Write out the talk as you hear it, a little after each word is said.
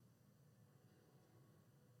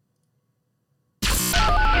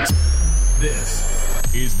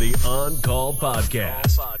is the On Call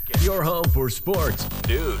Podcast. Your home for sports,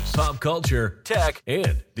 news, pop culture, tech,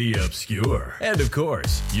 and the obscure. And of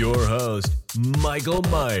course, your host, Michael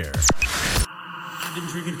Meyer. I've been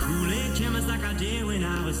drinking Kool-Aid chemist like I did when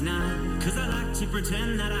I was 9. Cause I like to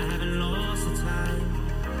pretend that I haven't lost the time.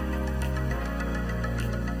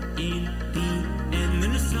 In the end, the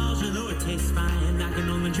nostalgia, though it tastes fine, I can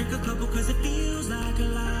only drink a couple cause it feels like a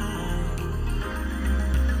lie.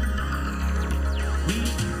 We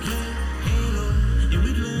played Halo and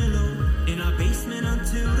we'd lay low in our basement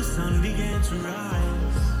until the sun began to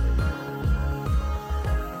rise.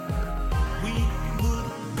 We would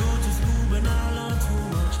go to school but not learn too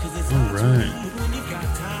much cause it's hard to read when you've got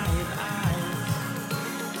tired eyes.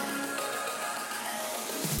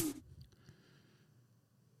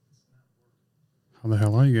 How the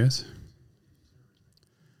hell are you guys?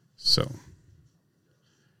 So,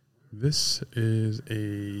 this is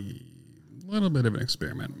a little bit of an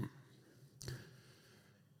experiment.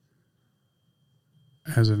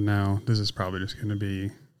 As of now, this is probably just going to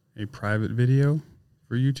be a private video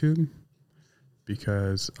for YouTube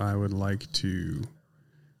because I would like to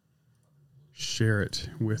share it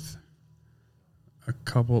with a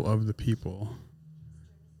couple of the people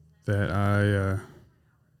that I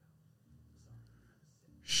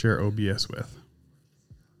share OBS with.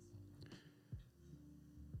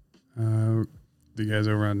 The guys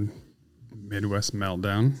over on Midwest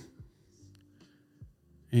Meltdown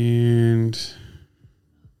and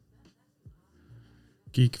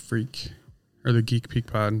Geek Freak, or the Geek Peak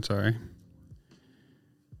Pod, sorry.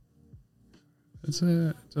 It's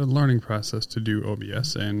a learning process to do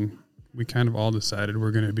OBS, and we kind of all decided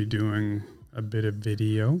we're going to be doing a bit of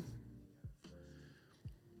video.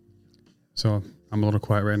 So I'm a little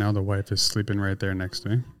quiet right now. The wife is sleeping right there next to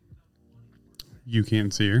me. You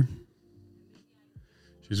can't see her.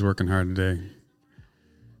 She's working hard today.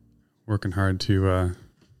 Working hard to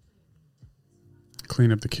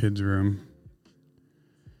clean up the kids' room.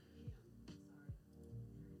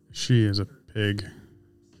 She is a pig.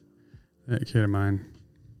 That kid of mine.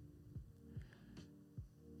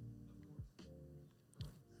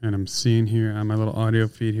 And I'm seeing here on my little audio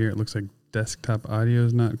feed here, it looks like desktop audio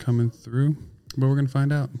is not coming through. But we're going to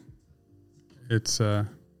find out. It's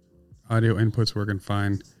audio inputs working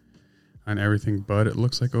fine on everything, but it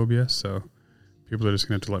looks like OBS, so people are just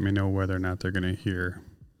going to have to let me know whether or not they're going to hear.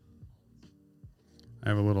 I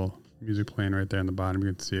have a little music playing right there on the bottom.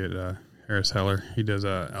 You can see it. Harris Heller. He does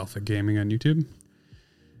Alpha Gaming on YouTube.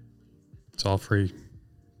 It's all free.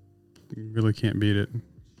 You really can't beat it.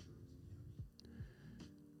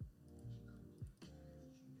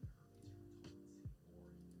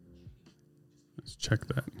 Let's check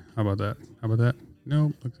that. How about that? How about that?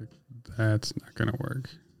 Nope. Looks like that's not going to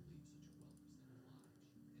work.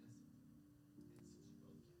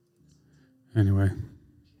 Anyway.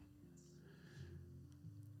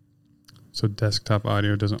 So desktop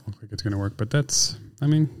audio doesn't look like it's going to work, but that's, I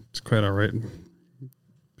mean, it's quite all right.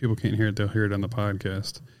 People can't hear it. They'll hear it on the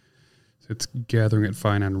podcast. So it's gathering it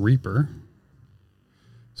fine on Reaper.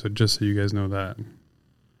 So just so you guys know that.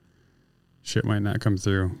 Shit might not come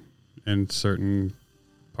through in certain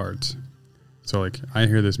parts. So like I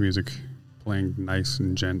hear this music playing nice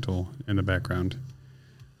and gentle in the background.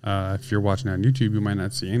 If you're watching on YouTube, you might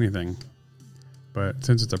not see anything. But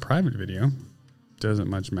since it's a private video, doesn't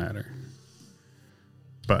much matter.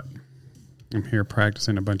 But I'm here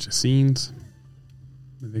practicing a bunch of scenes.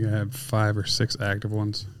 I think I have 5 or 6 active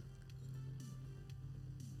ones.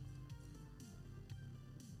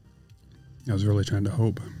 I was really trying to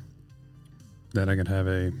hope that I could have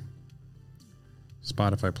a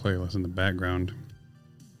Spotify playlist in the background.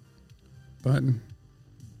 But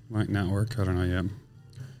might not work. I don't know yet.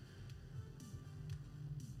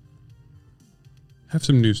 Have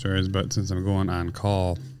some news stories, but since I'm going on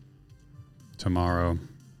call tomorrow,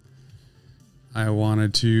 I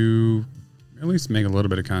wanted to at least make a little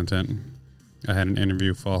bit of content. I had an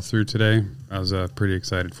interview fall through today. I was pretty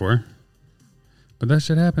excited for. But that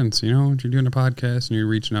shit happens, you know, when you're doing a podcast and you're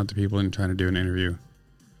reaching out to people and trying to do an interview.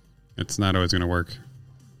 It's not always going to work.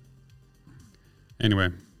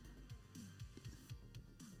 Anyway,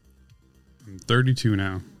 I'm 32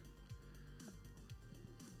 now.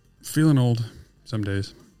 Feeling old some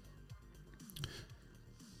days.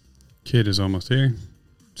 Kid is almost here.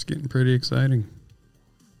 It's getting pretty exciting.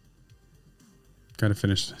 Got to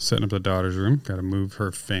finish setting up the daughter's room. Got to move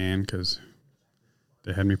her fan because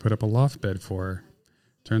they had me put up a loft bed for her.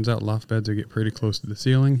 Turns out loft beds get pretty close to the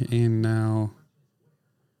ceiling, and now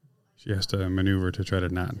she has to maneuver to try to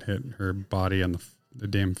not hit her body on the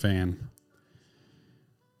damn fan.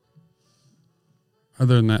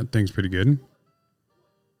 Other than that, things pretty good.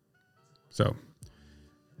 So,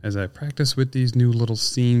 as I practice with these new little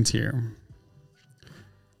scenes here,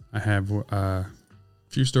 I have a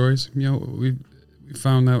few stories. We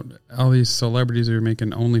found out all these celebrities are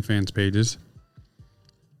making OnlyFans pages.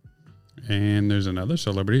 And there's another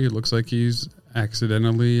celebrity. It looks like he's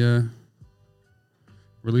accidentally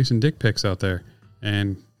releasing dick pics out there.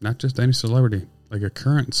 And not just any celebrity, like a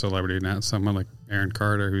current celebrity, not someone like Aaron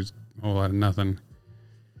Carter, who's a whole lot of nothing.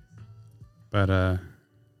 But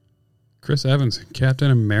Chris Evans,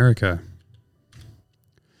 Captain America,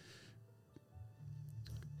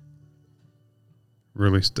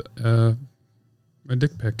 released a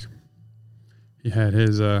dick pic. He had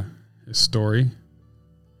his story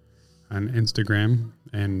on Instagram,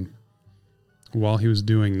 and while he was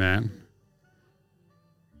doing that,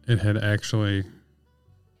 it had actually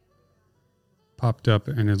popped up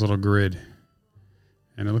in his little grid,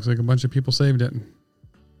 and it looks like a bunch of people saved it.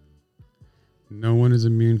 No one is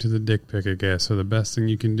immune to the dick pic, I guess. So the best thing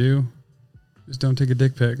you can do is don't take a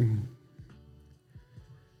dick pic.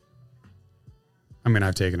 I mean,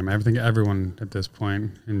 I've taken them. I think everyone at this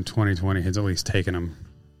point in 2020 has at least taken them.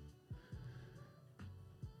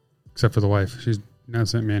 Except for the wife. She's not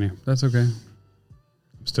sent me any. That's okay.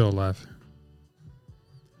 I'm still alive.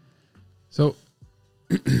 So,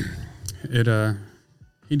 he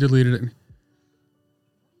deleted it.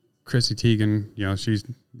 Chrissy Teigen, she's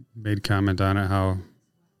made comment on it, how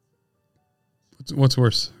what's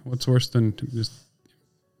worse? What's worse than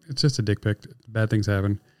it's just a dick pic. Bad things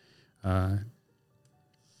happen. They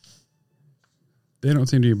don't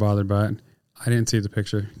seem to be bothered by it. I didn't see the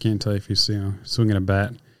picture. Can't tell you if he's swinging a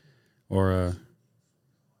bat or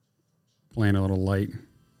playing a little light.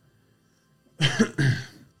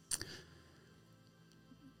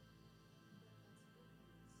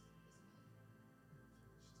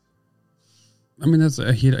 I mean,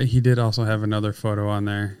 he did also have another photo on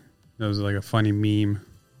there. That was like a funny meme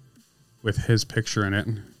with his picture in it.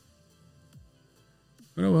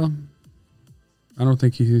 But oh well. I don't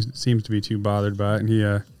think he seems to be too bothered by it.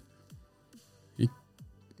 And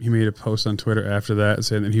he made a post on Twitter after that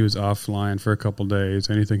saying that he was offline for a couple days.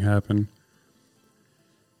 Anything happened?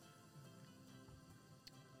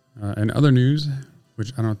 And other news,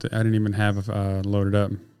 which I didn't even have loaded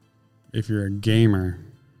up. If you're a gamer,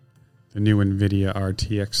 the new NVIDIA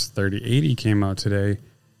RTX 3080 came out today,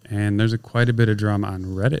 and there's quite a bit of drama on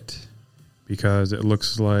Reddit because it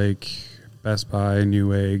looks like Best Buy,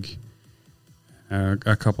 Newegg,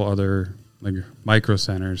 a couple other like micro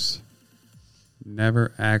centers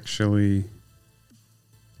never actually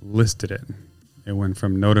listed it. It went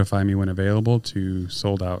from notify me when available to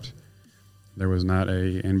sold out. There was not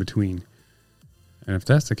a in between. And if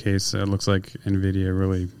that's the case, it looks like NVIDIA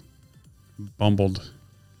really bumbled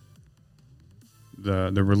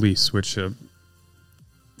the release, which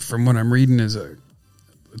from what I'm reading is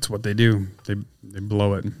it's what they do. They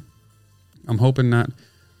blow it. I'm hoping not.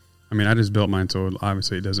 I mean, I just built mine, so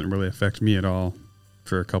obviously it doesn't really affect me at all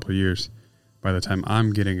for a couple of years. By the time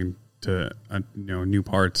I'm getting to new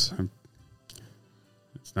parts,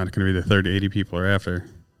 it's not going to be the 3080 people are after.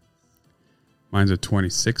 Mine's a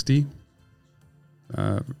 2060.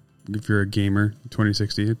 If you're a gamer,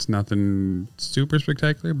 2060, it's nothing super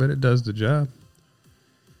spectacular, but it does the job.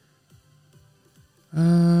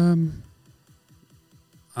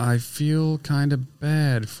 I feel kind of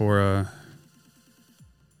bad for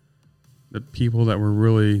the people that were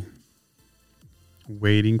really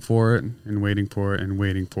waiting for it and waiting for it and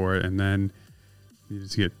waiting for it, and then you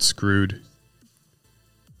just get screwed.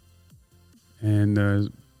 And the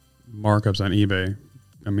markups on eBay,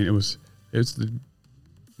 I mean, it's the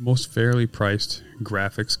most fairly priced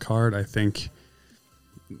graphics card I think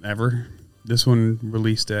ever. This one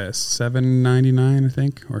released at $799, I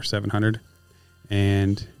think, or $700,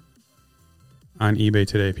 and on eBay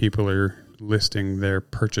today, people are listing their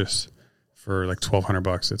purchase for like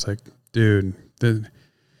 $1,200. It's like, dude, the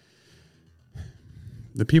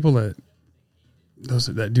people that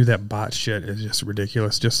do that bot shit is just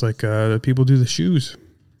ridiculous. Just like the people do the shoes.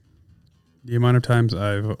 The amount of times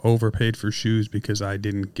I've overpaid for shoes because I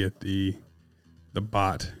didn't get the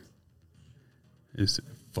bot is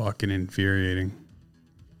fucking infuriating.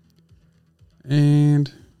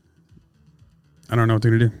 And I don't know what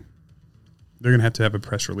they're gonna do. They're gonna have to have a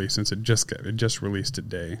press release since it just released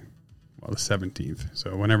today. Well, the 17th.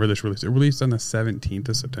 So whenever this released, it released on the 17th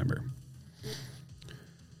of September.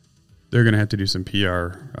 They're going to have to do some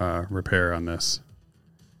PR repair on this.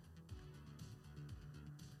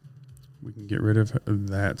 We can get rid of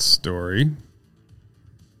that story.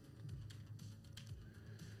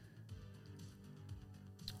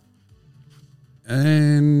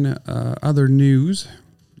 And other news,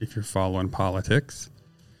 if you're following politics.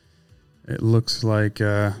 It looks like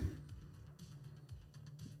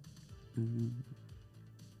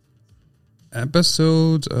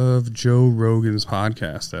episodes of Joe Rogan's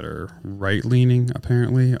podcast that are right-leaning,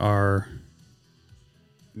 apparently, are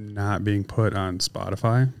not being put on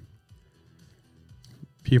Spotify.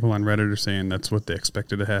 People on Reddit are saying that's what they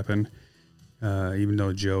expected to happen, even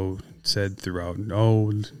though Joe said throughout,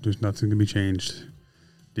 oh, there's nothing to be changed.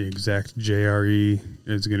 The exact JRE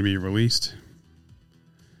is going to be released.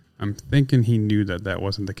 I'm thinking he knew that that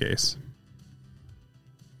wasn't the case.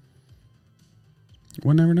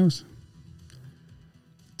 One never knows.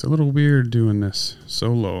 It's a little weird doing this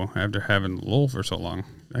solo after having Lowell for so long.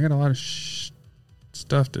 I got a lot of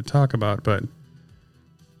stuff to talk about, but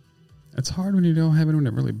it's hard when you don't have anyone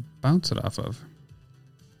to really bounce it off of.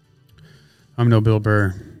 I'm no Bill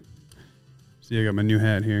Burr. See, I got my new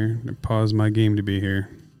hat here. I paused my game to be here.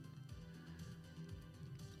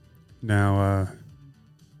 Now,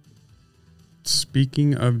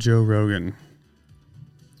 speaking of Joe Rogan,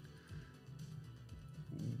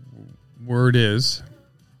 word is,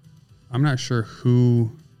 I'm not sure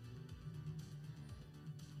who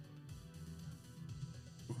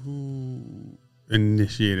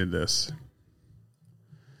initiated this,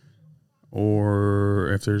 or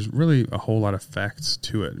if there's really a whole lot of facts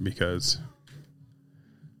to it, because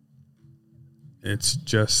it's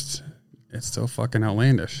so fucking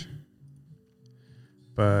outlandish.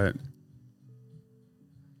 But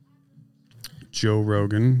Joe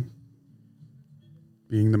Rogan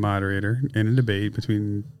being the moderator in a debate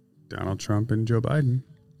between Donald Trump and Joe Biden,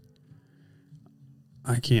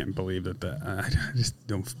 I can't believe that I just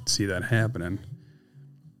don't see that happening.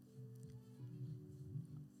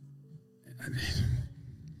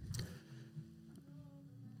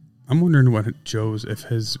 I'm wondering if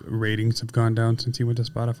his ratings have gone down since he went to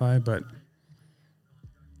Spotify, but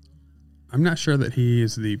I'm not sure that he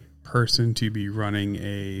is the person to be running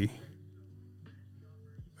a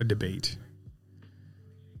debate.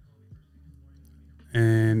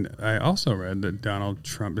 And I also read that Donald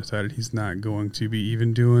Trump decided he's not going to be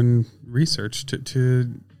even doing research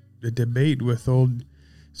to a debate with old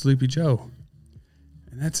Sleepy Joe.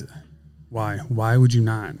 And that's why. Why would you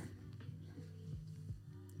not?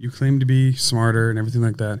 You claim to be smarter and everything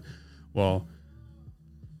like that. Well,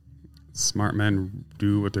 smart men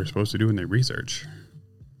do what they're supposed to do and they research.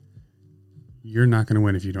 You're not going to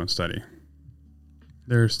win if you don't study.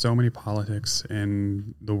 There's so many politics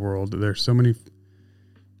in the world. There's so many,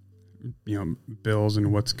 bills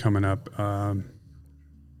and what's coming up. Current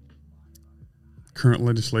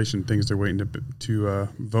legislation, things they're waiting to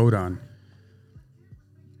vote on.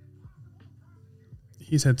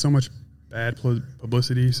 He's had so much bad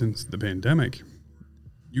publicity since the pandemic.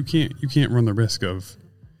 You can't run the risk of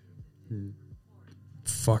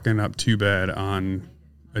fucking up too bad on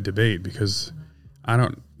a debate, because I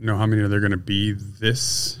don't know how many are there going to be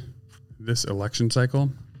this election cycle.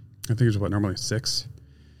 I think it's normally 6.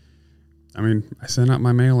 I mean, I sent out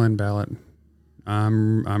my mail-in ballot.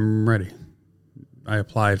 I'm ready. I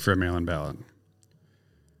applied for a mail-in ballot.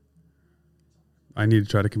 I need to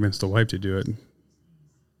try to convince the wife to do it,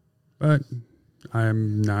 but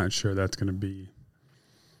I'm not sure that's going to be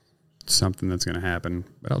something that's going to happen,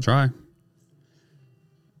 but I'll try.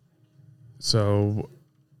 So,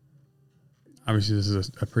 obviously, this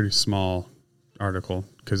is a pretty small article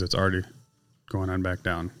because it's already going on back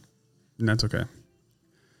down, and that's okay.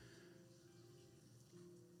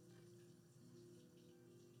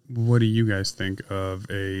 What do you guys think of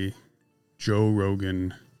a Joe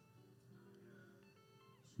Rogan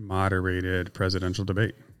moderated presidential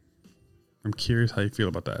debate? I'm curious how you feel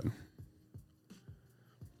about that.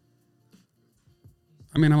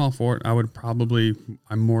 I mean, I'm all for it.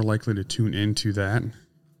 I'm more likely to tune into that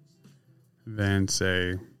than,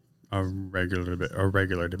 say, a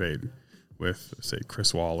regular debate with, say,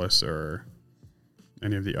 Chris Wallace or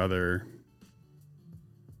any of the other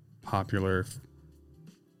popular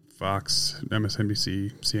Fox,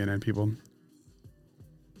 MSNBC, CNN people.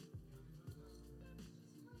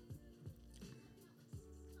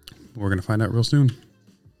 We're going to find out real soon.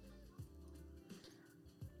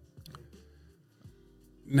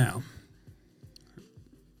 Now,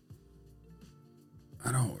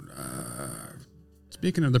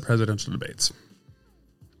 speaking of the presidential debates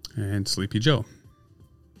and Sleepy Joe,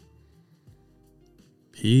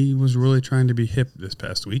 he was really trying to be hip this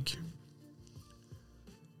past week.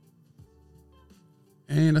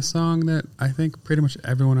 And a song that I think pretty much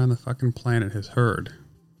everyone on the fucking planet has heard.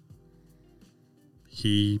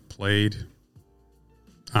 He played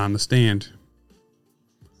on the stand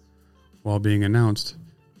while being announced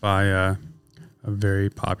by a very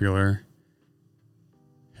popular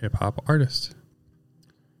hip hop artist.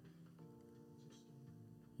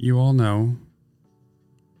 You all know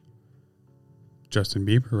Justin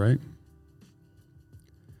Bieber, right?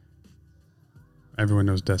 Everyone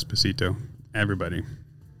knows Despacito. Everybody.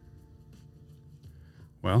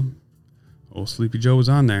 Well, old Sleepy Joe was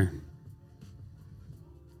on there.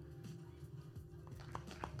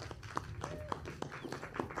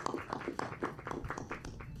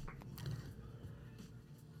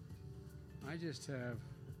 I just have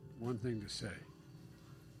one thing to say.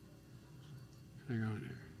 Hang on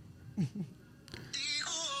here.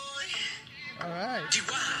 All right.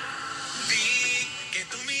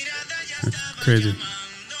 That's crazy.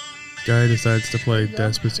 Guy decides to play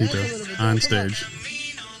Despacito on stage.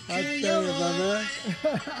 I'll tell you, my man.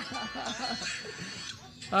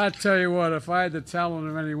 I tell you what, if I had the talent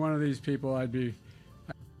of any one of these people, I'd be.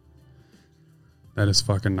 That is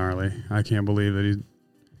fucking gnarly. I can't believe that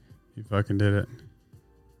he fucking did it.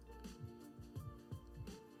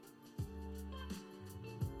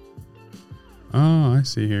 Oh, I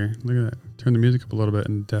see here. Look at that. Turn the music up a little bit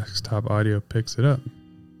and desktop audio picks it up.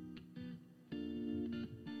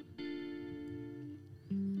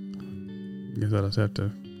 Guess I'll just have to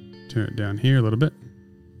turn it down here a little bit.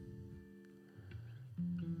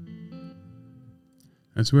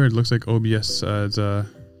 That's weird. It looks like OBS is a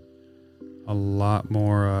lot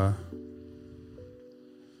more,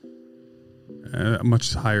 a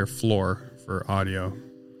much higher floor for audio.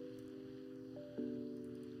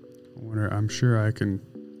 I'm sure I can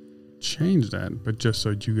change that, but just so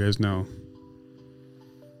you guys know,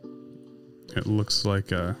 it looks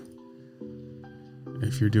like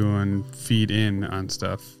if you're doing feed in on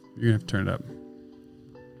stuff, you're gonna have to turn it up.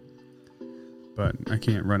 But I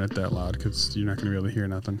can't run it that loud because you're not gonna be able to hear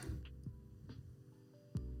nothing.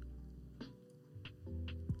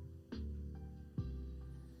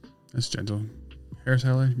 That's gentle. Harris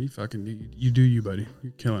Heller, you do you, buddy.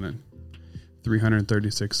 You're killing it.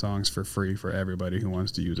 336 songs for free for everybody who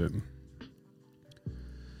wants to use it.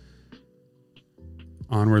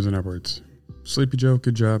 Onwards and upwards. Sleepy Joe,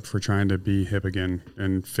 good job for trying to be hip again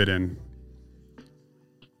and fit in.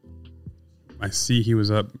 I see he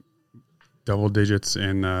was up double digits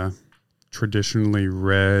in traditionally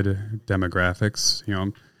red demographics. You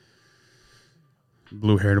know,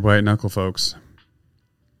 blue-haired white knuckle folks.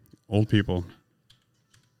 Old people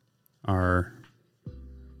are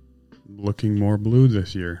looking more blue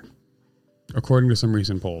this year, according to some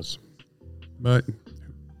recent polls. But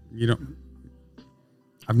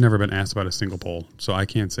I've never been asked about a single poll, so I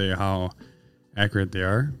can't say how accurate they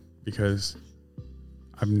are because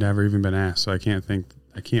I've never even been asked. So I can't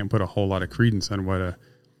put a whole lot of credence on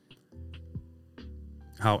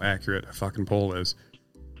how accurate a fucking poll is.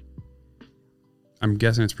 I'm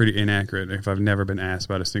guessing it's pretty inaccurate if I've never been asked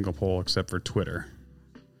about a single poll except for Twitter.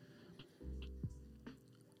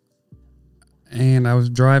 And I was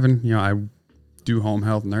driving, I do home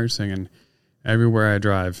health nursing, and everywhere I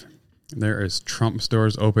drive, there is Trump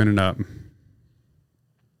stores opening up.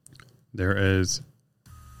 There is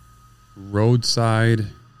roadside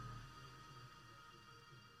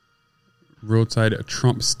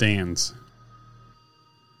Trump stands.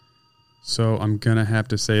 So I'm going to have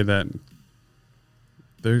to say that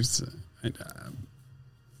there's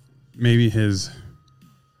maybe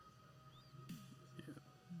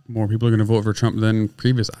more people are going to vote for Trump than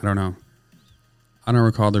previous. I don't know. I don't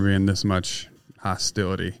recall there being this much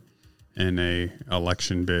hostility in a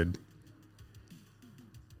election bid,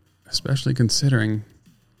 especially considering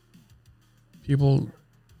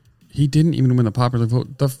he didn't even win the popular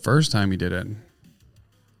vote the first time he did it.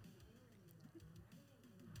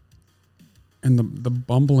 And the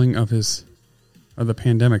bumbling of the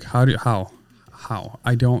pandemic, how?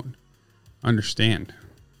 I don't understand.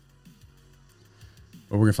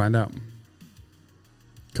 But we're going to find out.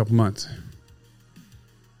 A couple months.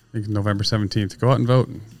 I think November 17th. Go out and vote.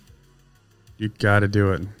 You got to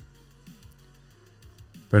do it.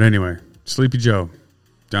 But anyway, Sleepy Joe,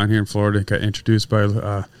 down here in Florida, got introduced by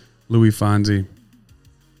Louis Fonzi.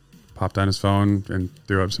 Popped on his phone and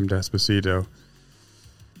threw up some Despacito.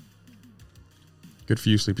 Good for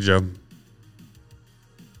you, Sleepy Joe.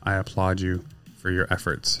 I applaud you for your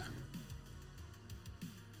efforts.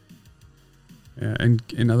 Yeah, and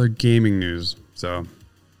in other gaming news, so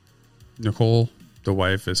Nicole, the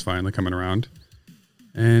wife, is finally coming around.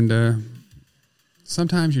 And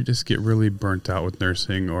sometimes you just get really burnt out with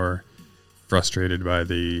nursing or frustrated by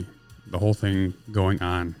the whole thing going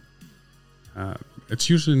on. It's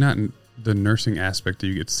usually not the nursing aspect that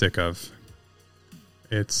you get sick of.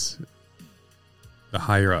 It's the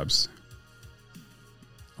higher ups.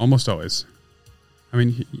 Almost always. I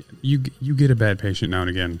mean, you get a bad patient now and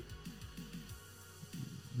again.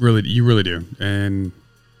 Really, you really do, and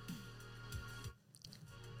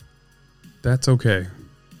that's okay.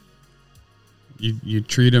 You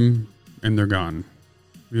treat them, and they're gone.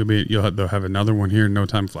 They'll have another one here in no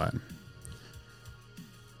time flat.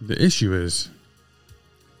 The issue is,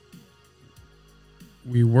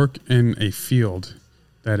 we work in a field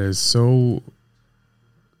that is so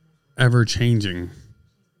ever changing.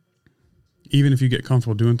 Even if you get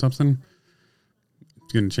comfortable doing something,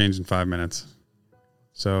 it's going to change in 5 minutes.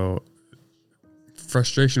 So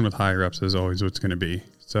frustration with higher ups is always what's going to be.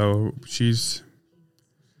 So she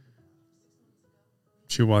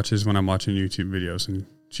watches when I'm watching YouTube videos, and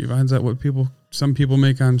she finds out what some people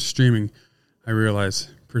make on streaming. I realize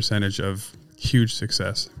percentage of huge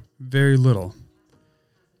success, very little.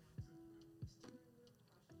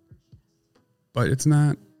 But it's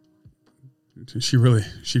not. She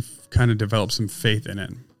kind of developed some faith in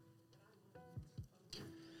it.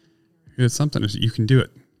 It's something that you can do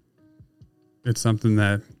it. It's something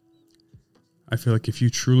that I feel like if you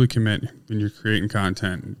truly commit and you're creating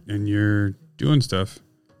content and you're doing stuff,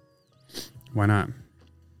 why not?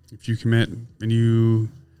 If you commit and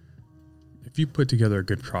if you put together a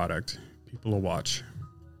good product, people will watch.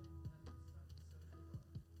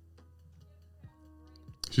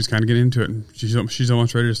 She's kind of getting into it. She's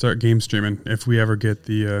almost ready to start game streaming if we ever get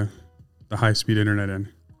the high speed internet in.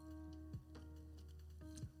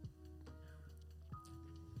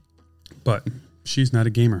 But she's not a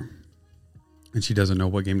gamer, and she doesn't know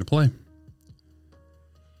what game to play.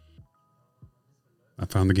 I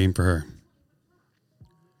found the game for her.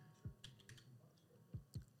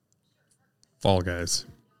 Fall Guys.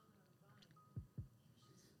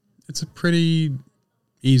 It's a pretty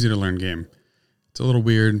easy to learn game. It's a little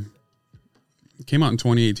weird. It came out in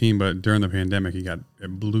 2018, but during the pandemic, it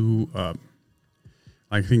blew up.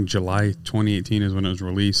 I think July 2018 is when it was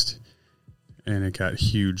released, and it got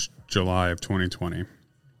huge July of 2020.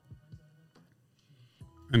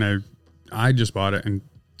 And I just bought it and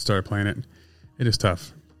started playing it. It is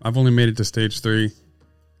tough. I've only made it to stage 3.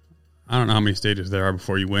 I don't know how many stages there are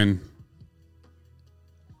before you win.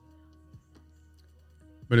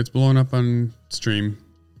 But it's blowing up on stream,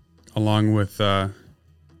 along with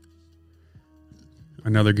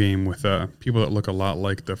another game with people that look a lot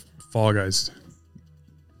like the Fall Guys,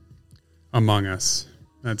 Among Us.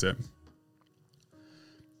 That's it.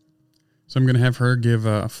 So I'm going to have her give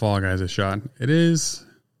Fall Guys a shot. It is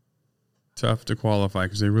tough to qualify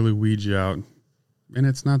because they really weed you out. And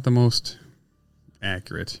it's not the most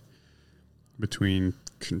accurate between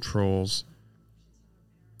controls,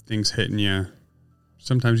 things hitting you.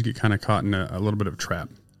 Sometimes you get kind of caught in a little bit of a trap.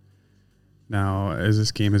 Now, as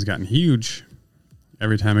this game has gotten huge,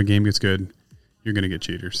 every time a game gets good, you're going to get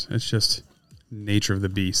cheaters. It's just nature of the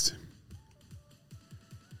beast.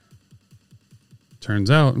 Turns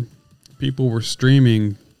out, people were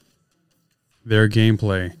streaming their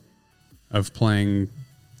gameplay of playing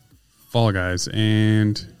Fall Guys,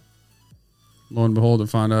 and lo and behold, I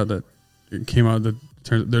found out that it came out that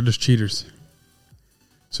they're just cheaters.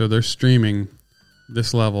 So they're streaming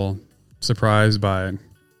this level, surprised by it.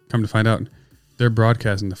 Come to find out, they're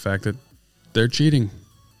broadcasting the fact that they're cheating.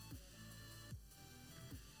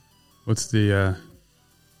 What's there's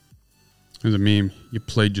a meme, you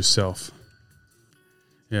played yourself.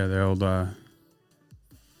 Yeah, the old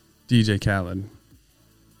DJ Khaled.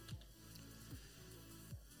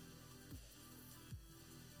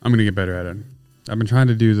 I'm going to get better at it. I've been trying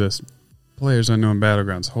to do this Players Unknown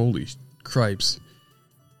Battlegrounds. Holy cripes.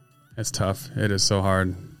 It's tough. It is so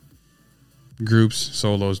hard. Groups,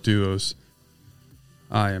 solos, duos.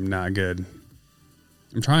 I am not good.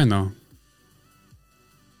 I'm trying, though.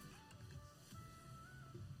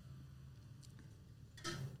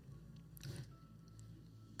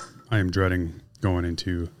 I am dreading going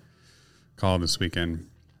into call this weekend.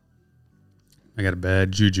 I got a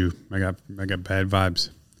bad juju. I got bad vibes.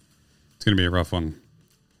 It's going to be a rough one.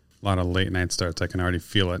 A lot of late night starts. I can already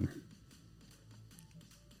feel it.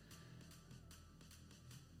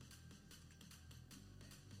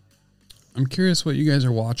 I'm curious what you guys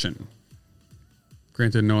are watching.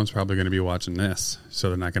 Granted, no one's probably going to be watching this, so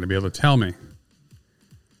they're not going to be able to tell me.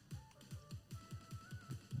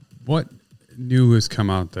 What new has come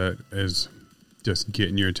out that is just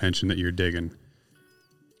getting your attention that you're digging?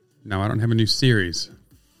 Now, I don't have a new series,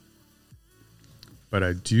 but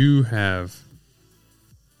I do have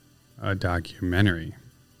a documentary.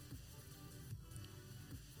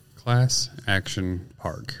 Class Action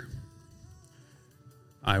Park.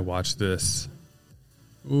 I watched this,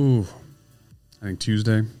 I think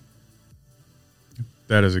Tuesday.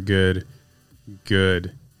 That is a good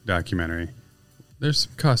good documentary. There's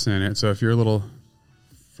some cussing in it, so if you're a little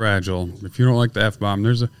fragile, if you don't like the F-bomb,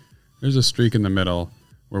 there's a streak in the middle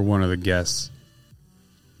where one of the guests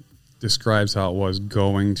describes how it was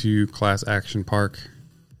going to Class Action Park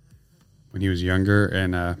when he was younger,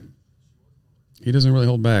 and he doesn't really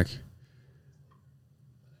hold back.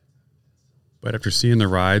 But after seeing the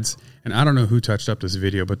rides, and I don't know who touched up this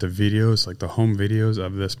video, but the videos, like the home videos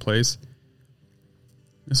of this place,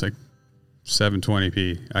 it's like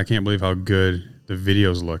 720p. I can't believe how good the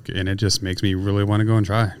videos look, and it just makes me really want to go and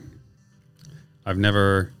try. I've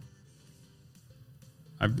never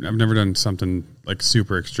done something like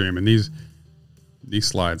super extreme, and these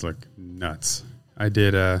slides look nuts. I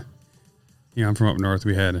did, I'm from up north.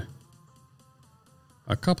 We had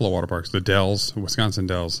a couple of water parks, the Dells, Wisconsin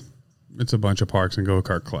Dells. It's a bunch of parks and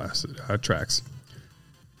go-kart class tracks.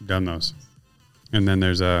 Done those. And then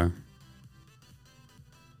there's a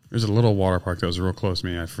little water park that was real close to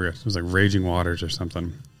me. I forget. It was like Raging Waters or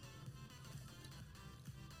something.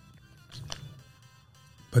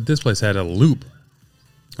 But this place had a loop.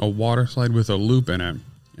 A water slide with a loop in it.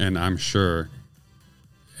 And I'm sure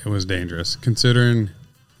it was dangerous. Considering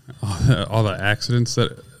all the accidents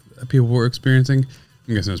that people were experiencing,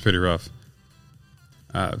 I'm guessing it was pretty rough.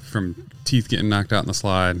 From teeth getting knocked out in the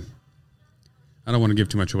slide. I don't want to give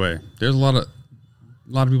too much away. There's a lot of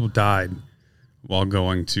people died while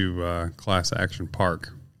going to Class Action Park.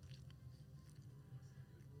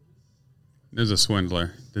 There's a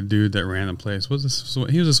swindler. The dude that ran the place he was a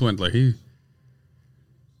swindler. He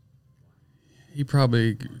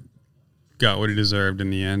probably got what he deserved in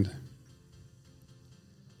the end.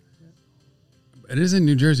 It is in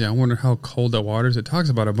New Jersey. I wonder how cold that water is. It talks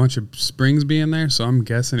about a bunch of springs being there, so I'm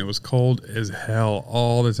guessing it was cold as hell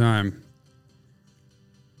all the time.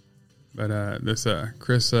 But this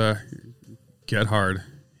Chris Gethard,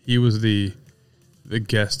 he was the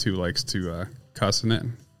guest who likes to cuss in it.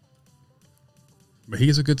 But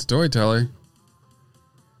he's a good storyteller.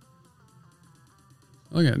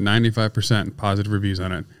 Look at 95% positive reviews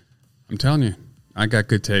on it. I'm telling you, I got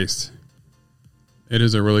good taste. It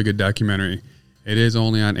is a really good documentary. It is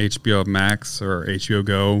only on HBO Max or HBO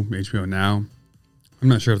Go, HBO Now. I'm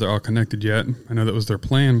not sure if they're all connected yet. I know that was their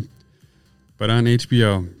plan. But on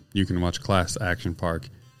HBO, you can watch Class Action Park.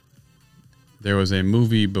 There was a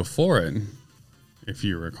movie before it, if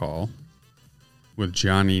you recall, with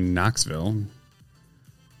Johnny Knoxville,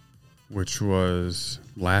 which was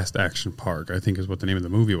Last Action Park, I think is what the name of the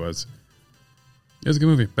movie was. It was a good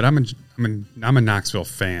movie, but I'm a Knoxville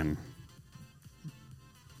fan.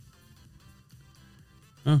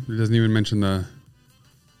 Oh, it doesn't even mention the...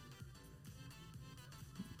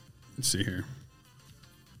 Let's see here.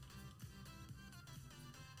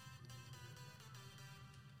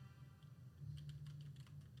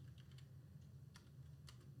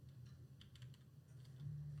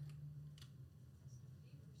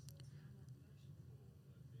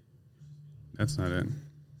 That's not it.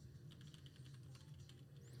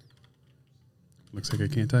 Looks like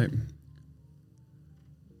I can't type.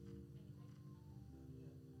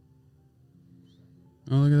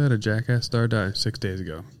 Oh, look at that. A jackass star died 6 days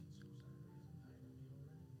ago.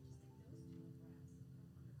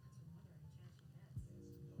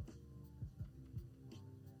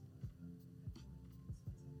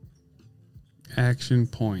 Action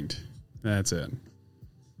Point. That's it.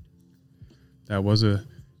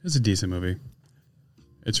 It's a decent movie.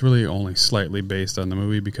 It's really only slightly based on the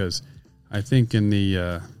movie because I think in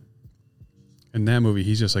that movie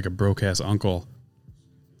he's just like a broke ass uncle.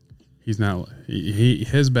 He's not.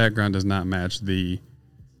 His background does not match the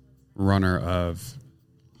runner of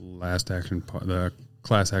the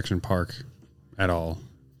Class Action Park at all.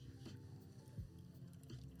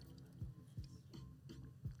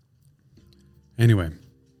 Anyway,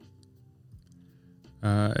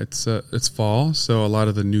 it's fall, so a lot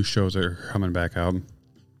of the new shows are coming back out.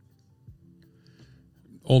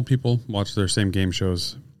 Old people watch their same game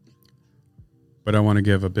shows, but I want to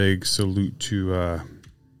give a big salute to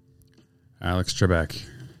Alex Trebek.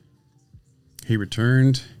 He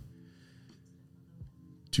returned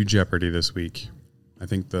to Jeopardy this week. I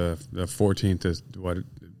think the 14th is what,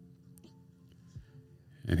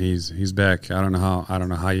 and he's back. I don't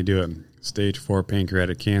know how you do it. Stage 4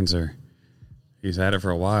 pancreatic cancer. He's had it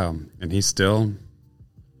for a while, and he's still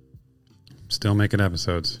making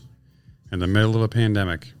episodes in the middle of a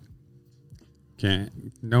pandemic.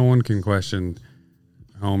 No one can question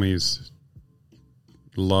homie's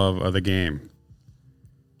love of the game.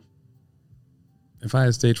 If I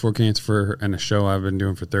had stage 4 cancer and a show I've been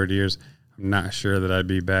doing for 30 years, I'm not sure that I'd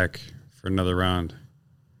be back for another round.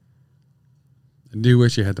 I do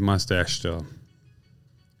wish you had the mustache still.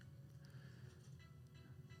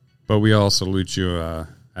 But we all salute you,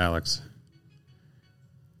 Alex.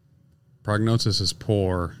 Prognosis is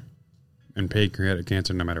poor in pancreatic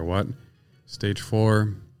cancer no matter what. Stage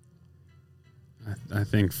 4, I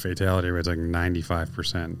think fatality rate's like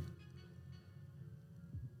 95%.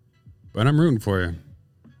 But I'm rooting for you.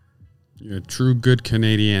 You're a true good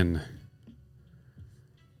Canadian.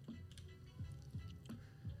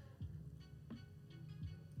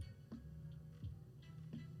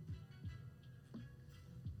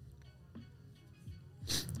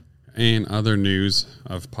 And other news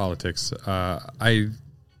of politics.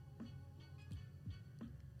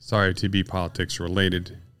 Sorry to be politics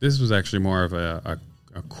related. This was actually more of a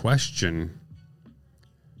question.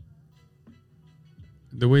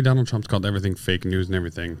 The way Donald Trump's called everything fake news and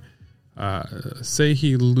everything. Say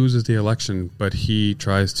he loses the election, but he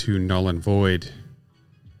tries to null and void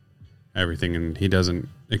everything and he doesn't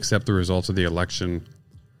accept the results of the election.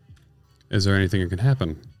 Is there anything that can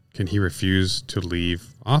happen? Can he refuse to leave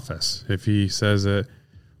office if he says that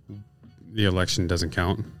the election doesn't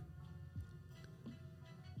count?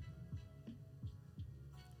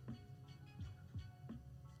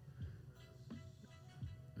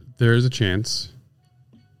 There is a chance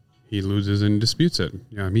he loses and disputes it.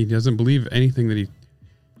 You know, I mean, he doesn't believe anything that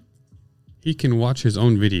he can watch his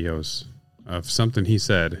own videos of something he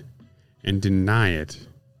said and deny it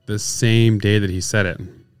the same day that he said it.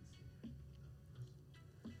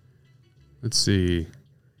 Let's see.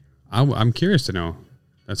 I'm curious to know.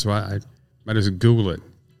 That's why I might just Google it.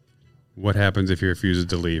 What happens if he refuses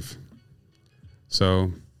to leave?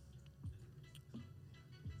 So,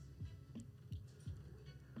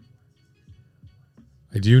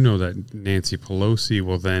 I do know that Nancy Pelosi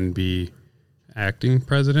will then be acting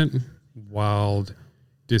president while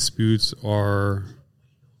disputes are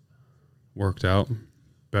worked out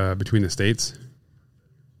between the states.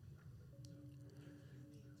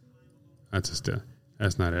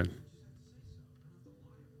 That's not it.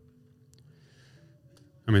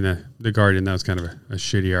 I mean, the Guardian, that was kind of a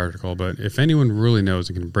shitty article, but if anyone really knows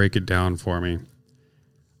and can break it down for me,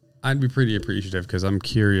 I'd be pretty appreciative because I'm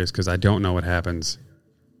curious because I don't know what happens.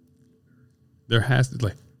 There has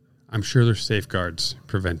to, I'm sure there's safeguards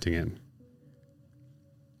preventing it.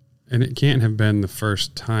 And it can't have been the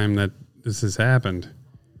first time that this has happened.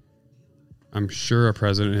 I'm sure a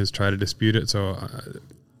president has tried to dispute it, so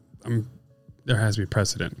there has to be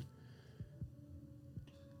precedent.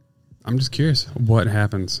 I'm just curious what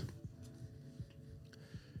happens.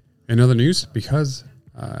 In other news, because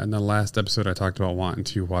in the last episode I talked about wanting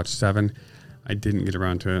to watch Seven, I didn't get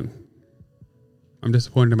around to it. I'm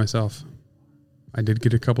disappointed in myself. I did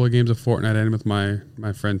get a couple of games of Fortnite in with my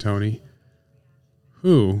friend Tony,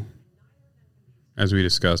 who, as we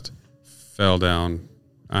discussed, fell down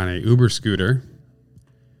on a Uber scooter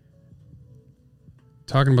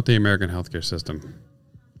talking about the American healthcare system. Do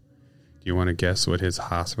you want to guess what his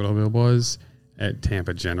hospital bill was at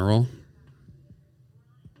Tampa General?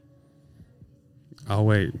 I'll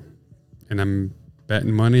wait. And I'm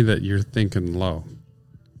betting money that you're thinking low.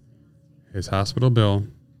 His hospital bill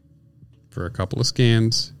for a couple of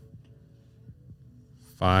scans,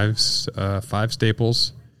 five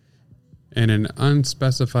staples, and an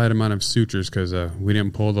unspecified amount of sutures because we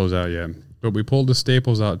didn't pull those out yet. But we pulled the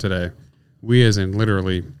staples out today. We as in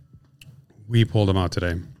literally, we pulled them out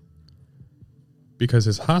today. Because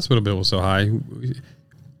his hospital bill was so high,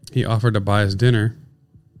 he offered to buy us dinner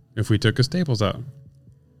if we took his staples out.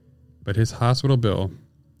 But his hospital bill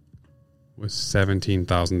was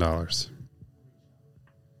 $17,000.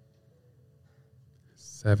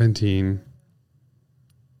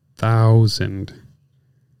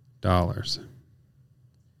 $17,000.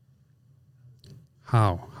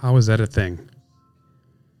 How? How is that a thing?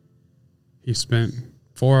 He spent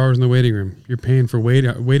 4 hours in the waiting room. You're paying for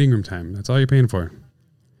waiting room time. That's all you're paying for.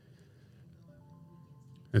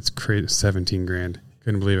 It's crazy. 17 grand.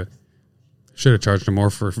 Couldn't believe it. Should have charged him more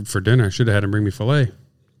for dinner. Should have had him bring me filet.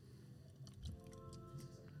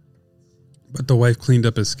 But the wife cleaned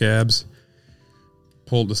up his scabs,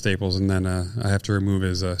 pulled the staples, and then I have to remove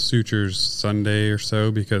his sutures Sunday or so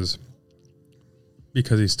because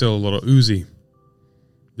he's still a little oozy.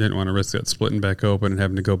 Didn't want to risk that splitting back open and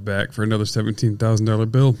having to go back for another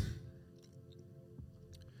 $17,000 bill.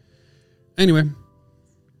 Anyway,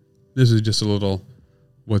 this is just a little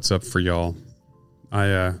what's up for y'all.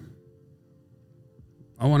 I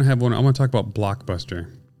want to have one. I want to talk about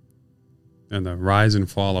Blockbuster and the rise and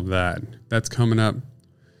fall of that. That's coming up.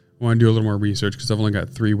 I want to do a little more research because I've only got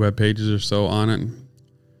 3 web pages or so on it.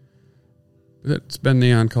 But it's been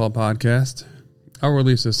the On Call podcast. I'll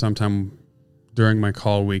release this sometime during my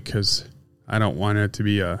call week because I don't want it to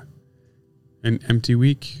be an empty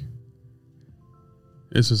week.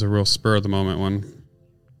 This is a real spur of the moment one.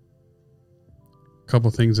 A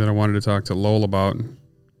couple things that I wanted to talk to Lowell about.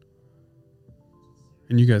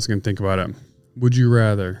 And you guys can think about it. Would you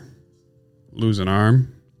rather lose an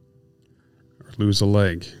arm or lose a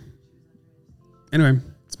leg? Anyway,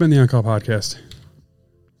 it's been the On Call Podcast.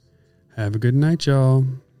 Have a good night, y'all.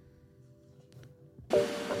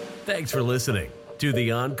 Thanks for listening to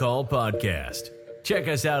the On Call Podcast. Check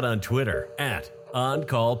us out on Twitter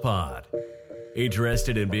 @OnCallPod.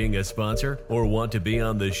 Interested in being a sponsor or want to be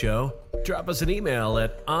on the show? Drop us an email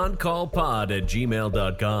at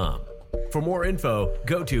oncallpod@gmail.com. For more info,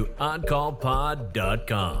 go to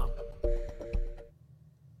oncallpod.com.